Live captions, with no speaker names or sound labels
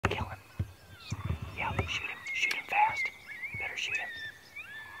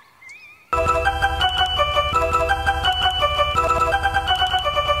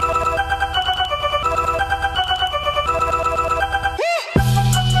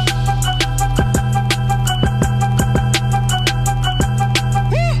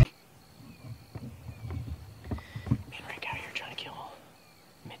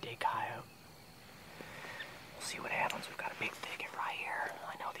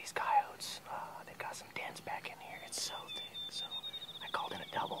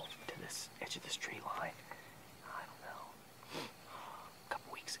edge of this tree line, I don't know, a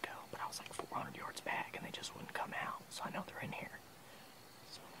couple weeks ago, but I was like 400 yards back and they just wouldn't come out. So I know they're in here.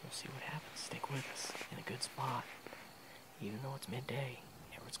 So we'll see what happens. Stick with us in a good spot. Even though it's midday,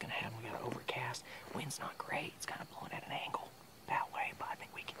 never what's gonna happen. We got an overcast. Wind's not great. It's kind of blowing at an angle that way, but I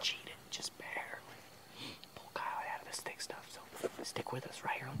think we can cheat it just barely. Pull Coyote out of this thick stuff. So stick with us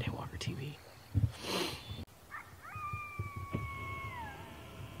right here on Daywalker TV.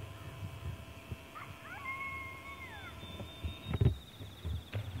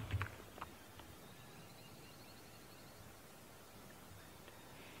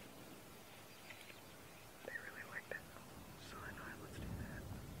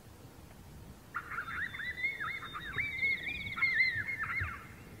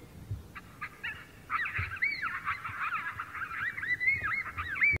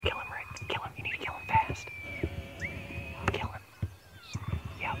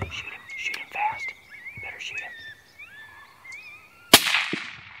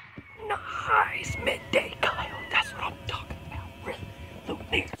 Nice midday coyote. That's what I'm talking about. Really, look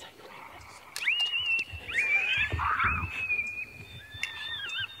there. That's it.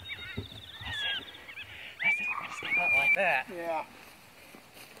 We're gonna stay up like that. Yeah.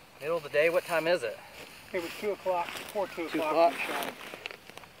 Middle of the day. What time is it? It was 2 o'clock. Before 2 o'clock. 2 o'clock.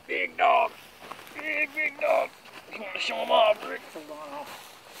 Big dog. Big dog. You want to show him off, Rick? Hold on.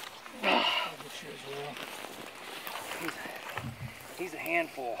 I'll get you as well. He's a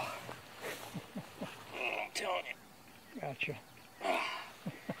handful. I'm telling you. Gotcha.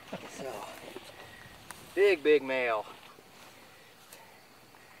 So, big male.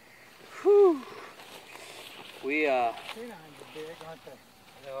 Whew. We Canines are big, aren't they?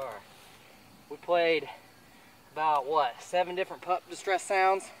 They are. We played about what, 7 different pup distress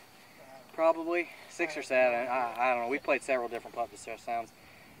sounds? Probably 6 or 7. I don't know. We played several different pup distress sounds,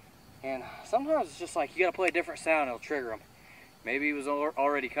 and sometimes it's just like you got to play a different sound, it'll trigger them. Maybe he was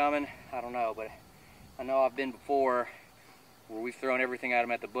already coming. I don't know, but I know I've been before where we've thrown everything at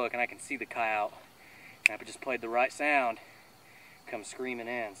him at the book, and I can see the coyote. And I just played the right sound, come screaming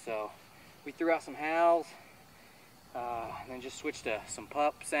in. So we threw out some howls, and then just switched to some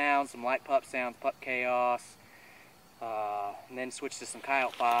pup sounds, some light pup sounds, pup chaos, and then switched to some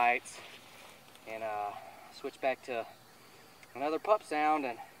coyote fights, and switched back to another pup sound,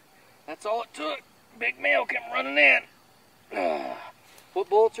 and that's all it took. Big male came running in. What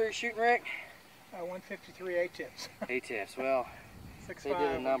bullets are you shooting, Rick? 153 A-tips. A-tips. Well, 6'5", they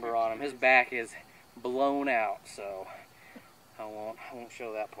did a number on him. His back is blown out, so I won't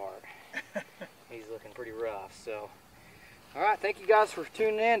show that part. He's looking pretty rough. So, all right. Thank you guys for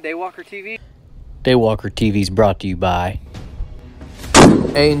tuning in. Daywalker TV. Daywalker TV is brought to you by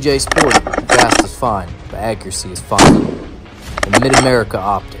A&J Sporting. Fast is fine, but accuracy is fine. And Mid-America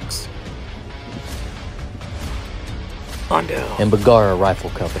Optics. Hondo. And Bagara Rifle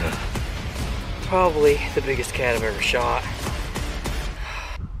Company. Probably the biggest cat I've ever shot.